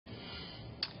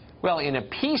Well, in a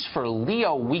piece for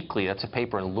Leo Weekly, that's a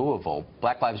paper in Louisville,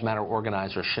 Black Lives Matter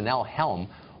organizer Chanelle Helm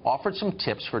offered some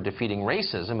tips for defeating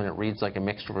racism, and it reads like a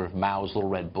mixture of Mao's Little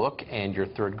Red Book and your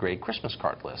third-grade Christmas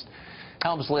card list.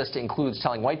 Helm's list includes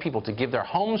telling white people to give their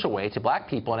homes away to black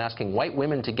people and asking white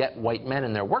women to get white men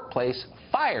in their workplace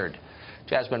fired.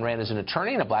 Jasmine Rand is an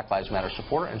attorney and a Black Lives Matter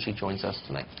supporter, and she joins us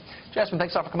tonight. Jasmine,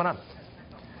 thanks a lot for coming on.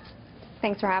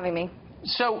 Thanks for having me.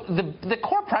 So the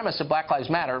core premise of Black Lives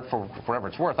Matter, for whatever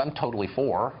it's worth, I'm totally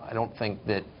for. I don't think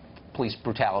that police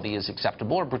brutality is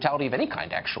acceptable, or brutality of any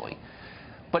kind, actually.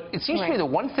 But it seems to me the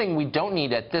one thing we don't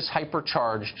need at this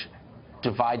hypercharged,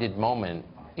 divided moment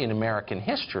in American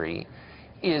history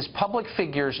is public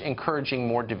figures encouraging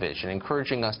more division,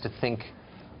 encouraging us to think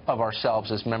of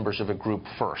ourselves as members of a group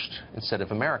first instead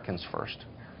of Americans first.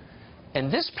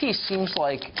 And this piece seems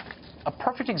like a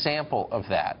perfect example of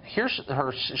that. Here's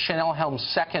Chanelle Helm's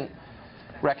second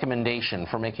recommendation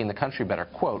for making the country better.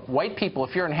 Quote, white people,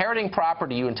 if you're inheriting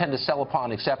property you intend to sell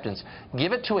upon acceptance,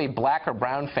 give it to a black or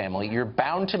brown family. You're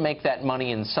bound to make that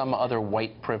money in some other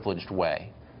white privileged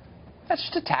way. That's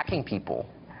just attacking people,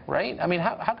 right? I mean,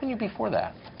 how can you be for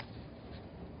that?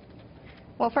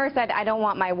 Well, first, I don't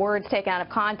want my words taken out of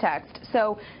context.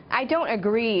 So I don't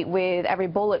agree with every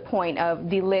bullet point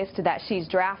of the list that she's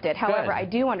drafted. However, I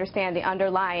do understand the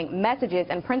underlying messages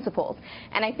and principles.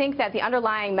 And I think that the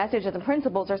underlying messages and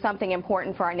principles are something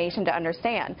important for our nation to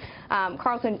understand.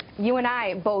 Carlson, you and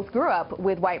I both grew up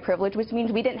with white privilege, which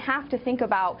means we didn't have to think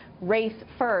about race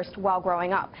first while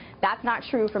growing up. That's not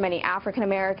true for many African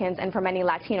Americans and for many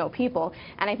Latino people.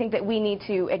 And I think that we need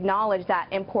to acknowledge that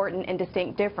important and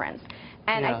distinct difference.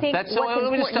 And I think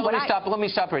let me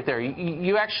stop right there.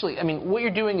 You actually, I mean, what you're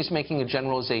doing is making a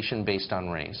generalization based on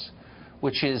race,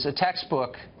 which is the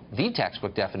textbook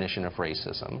definition of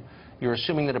racism. You're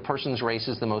assuming that a person's race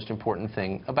is the most important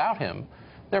thing about him.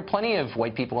 There are plenty of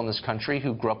white people in this country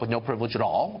who grew up with no privilege at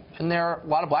all, and there are a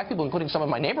lot of black people, including some of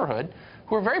my neighborhood,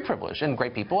 who are very privileged and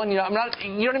great people. And you know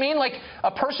what I mean? Like,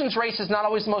 a person's race is not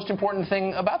always the most important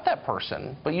thing about that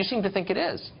person, but you seem to think it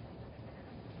is.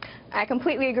 I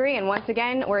completely agree, and once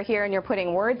again, we're here and you're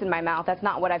putting words in my mouth. That's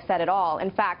not what I've said at all.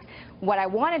 In fact, what I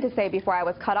wanted to say before I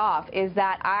was cut off is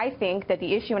that I think that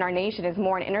the issue in our nation is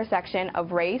more an intersection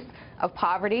of race, of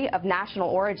poverty, of national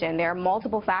origin. There are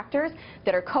multiple factors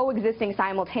that are coexisting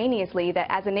simultaneously that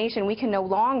as a nation we can no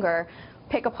longer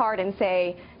pick apart and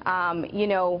say, you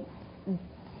know,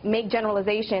 make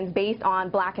generalizations based on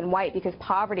black and white, because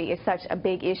poverty is such a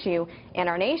big issue in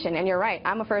our nation. And you're right,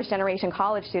 I'm a first-generation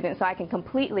college student, so I can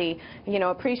completely, you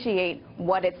know, appreciate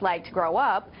what it's like to grow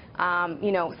up,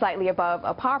 you know, slightly above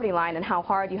a poverty line and how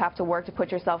hard you have to work to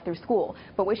put yourself through school.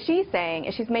 But what she's saying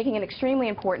is she's making an extremely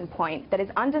important point that is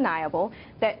undeniable,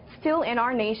 that still in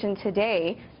our nation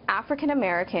today, African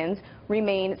Americans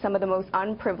remain some of the most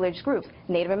unprivileged groups.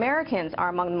 Native Americans are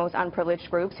among the most unprivileged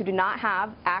groups who do not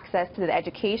have access to the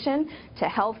education, to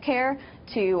health care,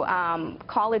 to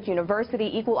college, university,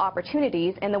 equal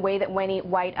opportunities in the way that many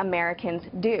white Americans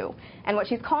do. And what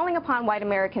she's calling upon white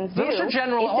Americans to do is to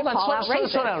call out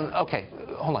racism. Slow down. Okay,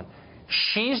 hold on.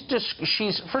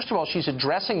 First of all, she's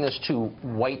addressing this to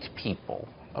white people,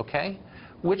 okay,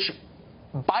 which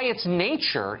by its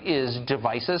nature is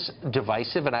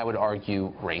divisive, and I would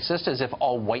argue racist, as if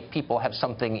all white people have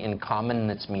something in common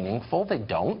that's meaningful. They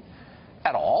don't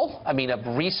at all. I mean,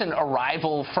 a recent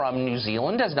arrival from New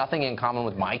Zealand has nothing in common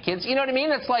with my kids. You know what I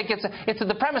mean? It's like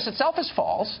the premise itself is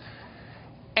false.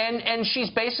 And she's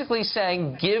basically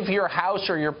saying, give your house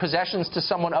or your possessions to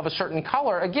someone of a certain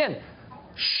color. Again,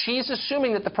 she's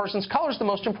assuming that the person's color is the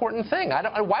most important thing.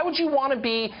 Why would you want to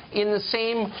be in the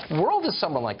same world as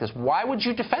someone like this? Why would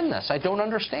you defend this? I don't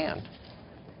understand.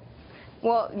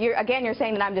 Well, you're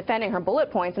saying that I'm defending her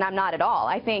bullet points, and I'm not at all.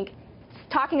 I think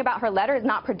talking about her letter is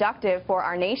not productive for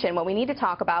our nation. What we need to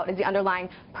talk about is the underlying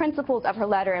principles of her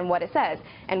letter and what it says.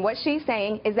 And what she's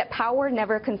saying is that power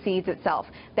never concedes itself,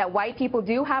 that white people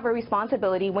do have a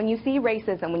responsibility. When you see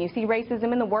racism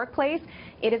in the workplace,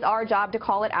 it is our job to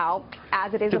call it out,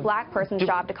 as it is a black person's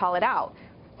job to call it out.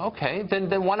 Okay,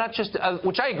 then why not just,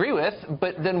 which I agree with,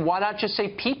 but then why not just say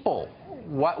people?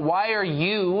 Why are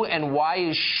you and why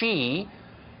is she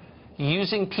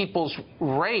using people's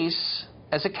race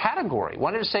as a category?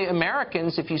 Why don't you say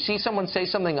Americans? If you see someone say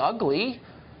something ugly,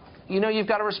 you know you've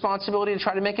got a responsibility to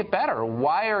try to make it better.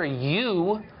 Why are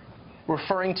you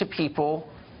referring to people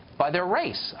by their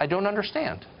race? I don't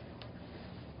understand.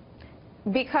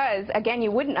 Because, again,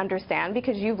 you wouldn't understand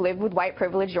because you've lived with white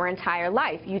privilege your entire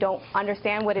life. You don't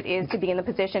understand what it is to be in the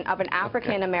position of an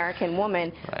African-American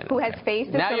woman who has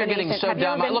faced discrimination. Now you're getting so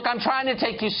dumb. Look, I'm trying to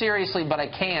take you seriously, but I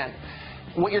can't.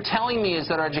 What you're telling me is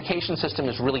that our education system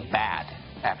is really bad.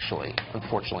 actually,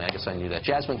 unfortunately. I guess I knew that.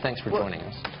 Jasmine, thanks for joining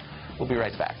us. We'll be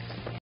right back.